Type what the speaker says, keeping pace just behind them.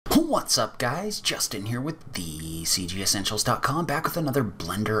What's up guys, Justin here with the CGEssentials.com, back with another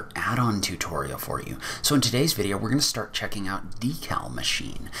Blender add-on tutorial for you. So in today's video we're going to start checking out Decal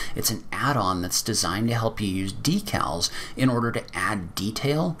Machine. It's an add-on that's designed to help you use decals in order to add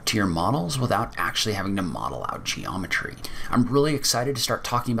detail to your models without actually having to model out geometry. I'm really excited to start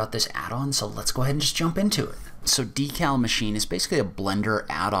talking about this add-on, so let's go ahead and just jump into it. So Decal Machine is basically a Blender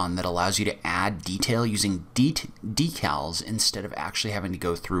add-on that allows you to add detail using decals instead of actually having to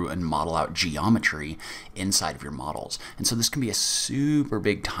go through and model out geometry inside of your models. And so this can be a super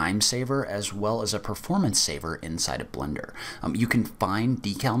big time saver as well as a performance saver inside of Blender. You can find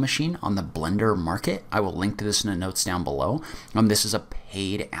Decal Machine on the Blender market. I will link to this in the notes down below. This is a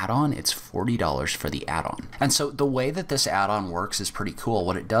paid add-on. It's $40 for the add-on. And so the way that this add-on works is pretty cool.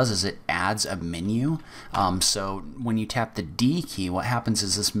 What it does is it adds a menu. So when you tap the D key, what happens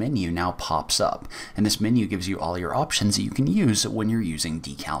is this menu now pops up, and this menu gives you all your options that you can use when you're using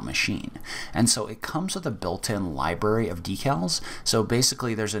Decal Machine. And so it comes with a built-in library of decals. So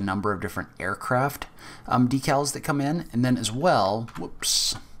basically there's a number of different aircraft decals that come in, and then as well,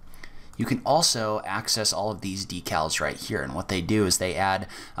 you can also access all of these decals right here, and what they do is they add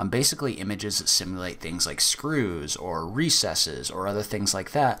basically images that simulate things like screws or recesses or other things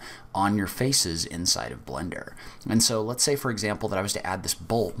like that on your faces inside of Blender. And so let's say for example that I was to add this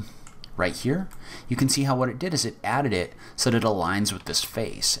bolt right here. You can see how what it did is it added it so that it aligns with this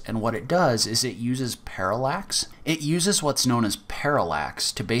face, and what it does is it uses parallax. It uses what's known as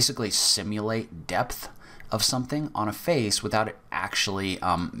parallax to basically simulate depth of something on a face without it actually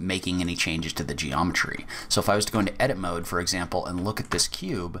making any changes to the geometry. So if I was to go into edit mode, for example, and look at this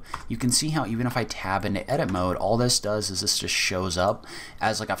cube, you can see how even if I tab into edit mode, all this does is this just shows up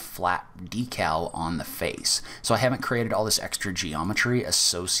as like a flat decal on the face. So I haven't created all this extra geometry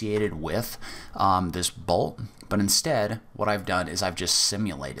associated with this bolt, but instead what I've done is I've just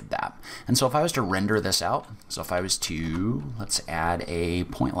simulated that. And so if I was to render this out, so if I was to, let's add a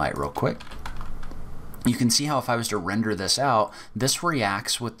point light real quick. You can see how if I was to render this out, this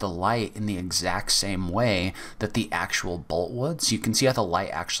reacts with the light in the exact same way that the actual bolt would. So you can see how the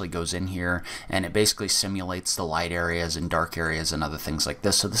light actually goes in here, and it basically simulates the light areas and dark areas and other things like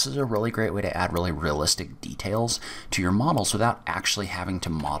this. So this is a really great way to add really realistic details to your models without actually having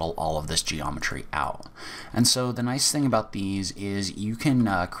to model all of this geometry out. And so the nice thing about these is you can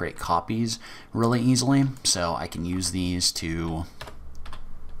create copies really easily. So I can use these to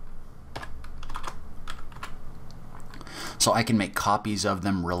So I can make copies of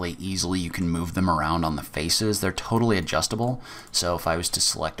them really easily. You can move them around on the faces. They're totally adjustable. So if I was to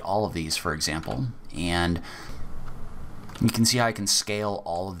select all of these, for example, and you can see how I can scale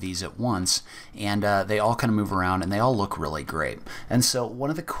all of these at once, and they all kind of move around and they all look really great. And so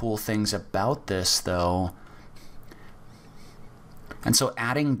one of the cool things about this though, and so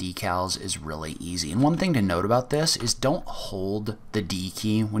adding decals is really easy. And one thing to note about this is don't hold the D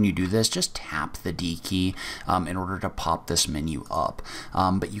key when you do this. Just tap the D key in order to pop this menu up.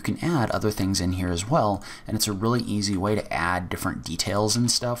 But you can add other things in here as well. And it's a really easy way to add different details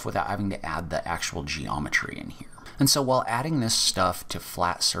and stuff without having to add the actual geometry in here. And so while adding this stuff to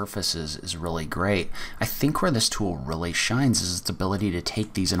flat surfaces is really great, I think where this tool really shines is its ability to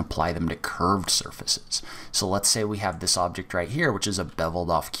take these and apply them to curved surfaces. So let's say we have this object right here, which is a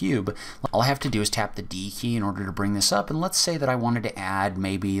beveled off cube. All I have to do is tap the D key in order to bring this up. And let's say that I wanted to add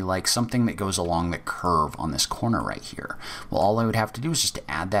maybe like something that goes along the curve on this corner right here. Well, all I would have to do is just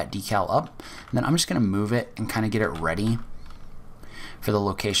to add that decal up. And then I'm just going to move it and kind of get it ready for the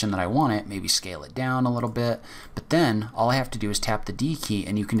location that I want it, maybe scale it down a little bit, but then all I have to do is tap the D key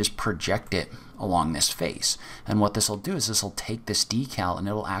and you can just project it along this face. And what this will do is this will take this decal and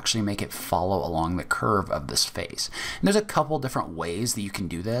it'll actually make it follow along the curve of this face. And there's a couple different ways that you can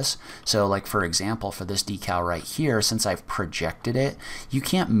do this. So like for example, for this decal right here, since I've projected it, you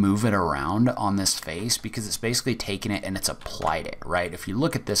can't move it around on this face because it's basically taken it and it's applied it, right? If you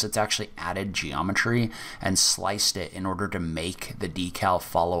look at this, it's actually added geometry and sliced it in order to make the decal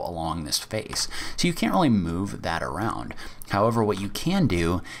follow along this face. So you can't really move that around. However, what you can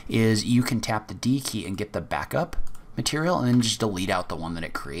do is you can tap the D key and get the backup material and then just delete out the one that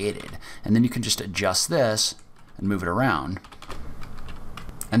it created. And then you can just adjust this and move it around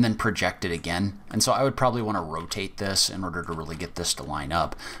and then project it again. And so I would probably want to rotate this in order to really get this to line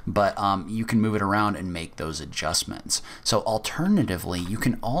up, but you can move it around and make those adjustments. So alternatively, you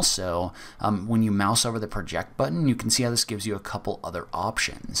can also, when you mouse over the project button, you can see how this gives you a couple other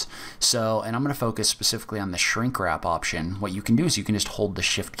options. So, and I'm going to focus specifically on the shrink wrap option. What you can do is you can just hold the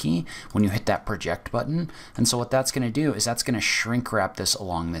shift key when you hit that project button. And so what that's going to do is that's going to shrink wrap this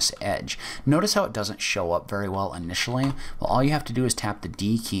along this edge. Notice how it doesn't show up very well initially. Well, all you have to do is tap the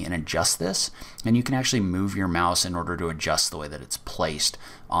D key and adjust this, and you can actually move your mouse in order to adjust the way that it's placed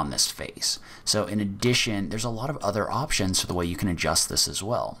on this face. So in addition, there's a lot of other options for the way you can adjust this as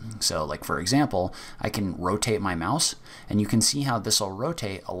well. So like for example, I can rotate my mouse, and you can see how this will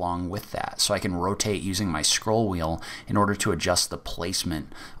rotate along with that. So I can rotate using my scroll wheel in order to adjust the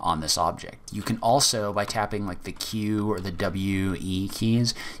placement on this object. You can also, by tapping like the Q or the W, E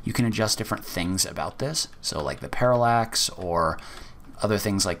keys, you can adjust different things about this. So like the parallax or other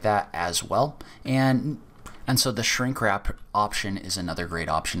things like that as well. And so the shrink wrap option is another great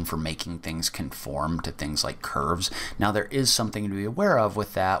option for making things conform to things like curves. Now there is something to be aware of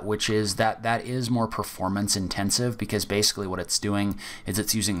with that, which is that that is more performance intensive, because basically what it's doing is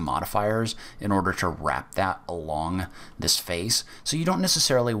it's using modifiers in order to wrap that along this face. So you don't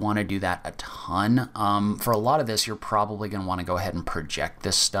necessarily want to do that a ton. For a lot of this, you're probably going to want to go ahead and project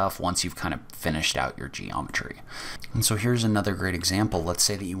this stuff once you've kind of finished out your geometry. And so here's another great example. Let's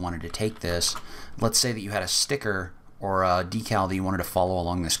say that you wanted to take this. Let's say that you had a sticker or a decal that you wanted to follow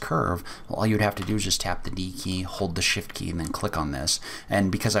along this curve. Well, all you'd have to do is just tap the D key, hold the Shift key, and then click on this.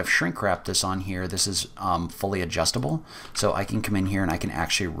 And because I've shrink wrapped this on here, this is fully adjustable. So I can come in here and I can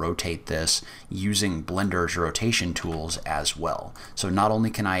actually rotate this using Blender's rotation tools as well. So not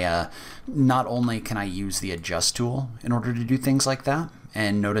only can I use the adjust tool in order to do things like that,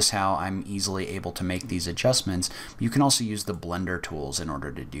 and notice how I'm easily able to make these adjustments. You can also use the Blender tools in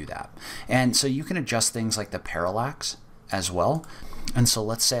order to do that. And so you can adjust things like the parallax as well. And so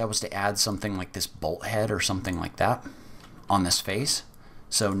let's say I was to add something like this bolt head or something like that on this face.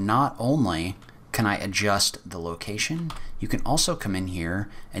 So not only can I adjust the location, you can also come in here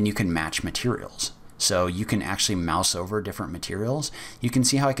and you can match materials. So you can actually mouse over different materials. You can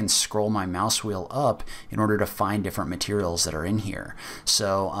see how I can scroll my mouse wheel up in order to find different materials that are in here.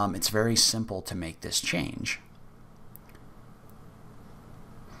 So it's very simple to make this change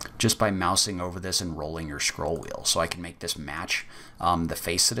just by mousing over this and rolling your scroll wheel. So I can make this match the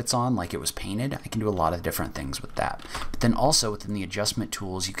face that it's on like it was painted. I can do a lot of different things with that. But then also within the adjustment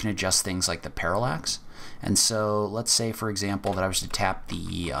tools, you can adjust things like the parallax. And so let's say, for example, that I was to tap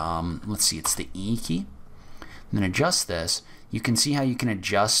the, let's see, it's the E key, and then adjust this. You can see how you can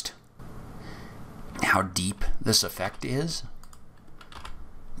adjust how deep this effect is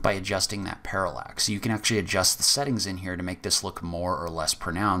by adjusting that parallax. So you can actually adjust the settings in here to make this look more or less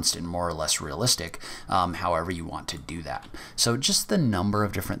pronounced and more or less realistic, however you want to do that. So just the number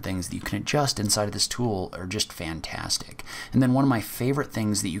of different things that you can adjust inside of this tool are just fantastic. And then one of my favorite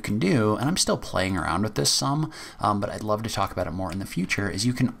things that you can do, and I'm still playing around with this some, but I'd love to talk about it more in the future, is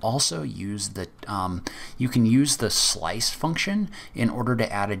you can also use the slice function in order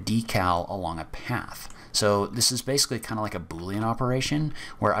to add a decal along a path. So this is basically kind of like a Boolean operation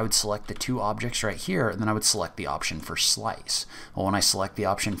where I would select the two objects right here, and then I would select the option for slice. Well, when I select the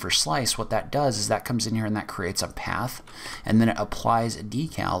option for slice, what that does is that comes in here and that creates a path, and then it applies a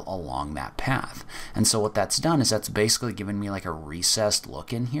decal along that path. And so what that's done is that's basically given me like a recessed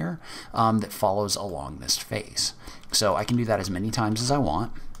look in here that follows along this face. So I can do that as many times as I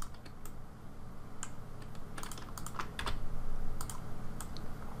want.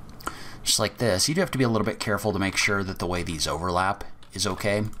 Just like this. You do have to be a little bit careful to make sure that the way these overlap is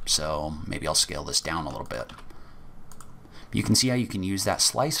okay. So maybe I'll scale this down a little bit. You can see how you can use that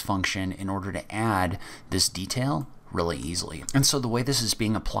slice function in order to add this detail really easily. And so the way this is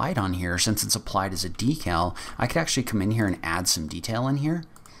being applied on here, since it's applied as a decal, I could actually come in here and add some detail in here.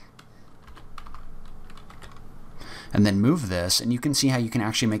 And then move this, and you can see how you can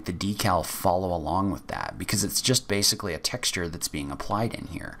actually make the decal follow along with that, because it's just basically a texture that's being applied in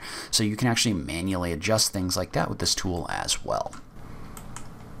here. So you can actually manually adjust things like that with this tool as well.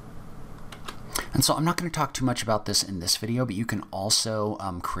 And so I'm not going to talk too much about this in this video, but you can also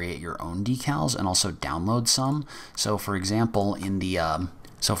create your own decals and also download some. So for example, in the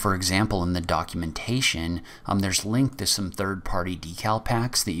documentation, there's linked to some third-party decal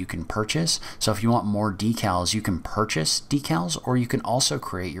packs that you can purchase. So if you want more decals, you can purchase decals, or you can also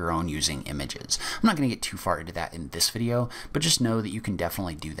create your own using images. I'm not going to get too far into that in this video, but just know that you can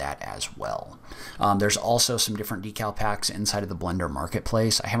definitely do that as well. There's also some different decal packs inside of the Blender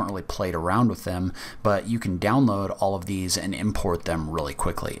Marketplace. I haven't really played around with them, but you can download all of these and import them really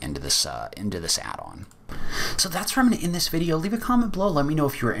quickly into this add-on. So that's where I'm going to end this video. Leave a comment below. Let me know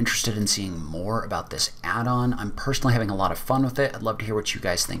if you are interested in seeing more about this add-on. I'm personally having a lot of fun with it. I'd love to hear what you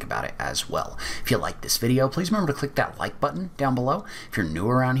guys think about it as well. If you like this video, please remember to click that like button down below. If you're new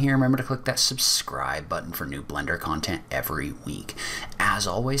around here, remember to click that subscribe button for new Blender content every week. As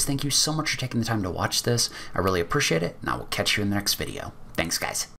always, thank you so much for taking the time to watch this. I really appreciate it, and I will catch you in the next video. Thanks, guys.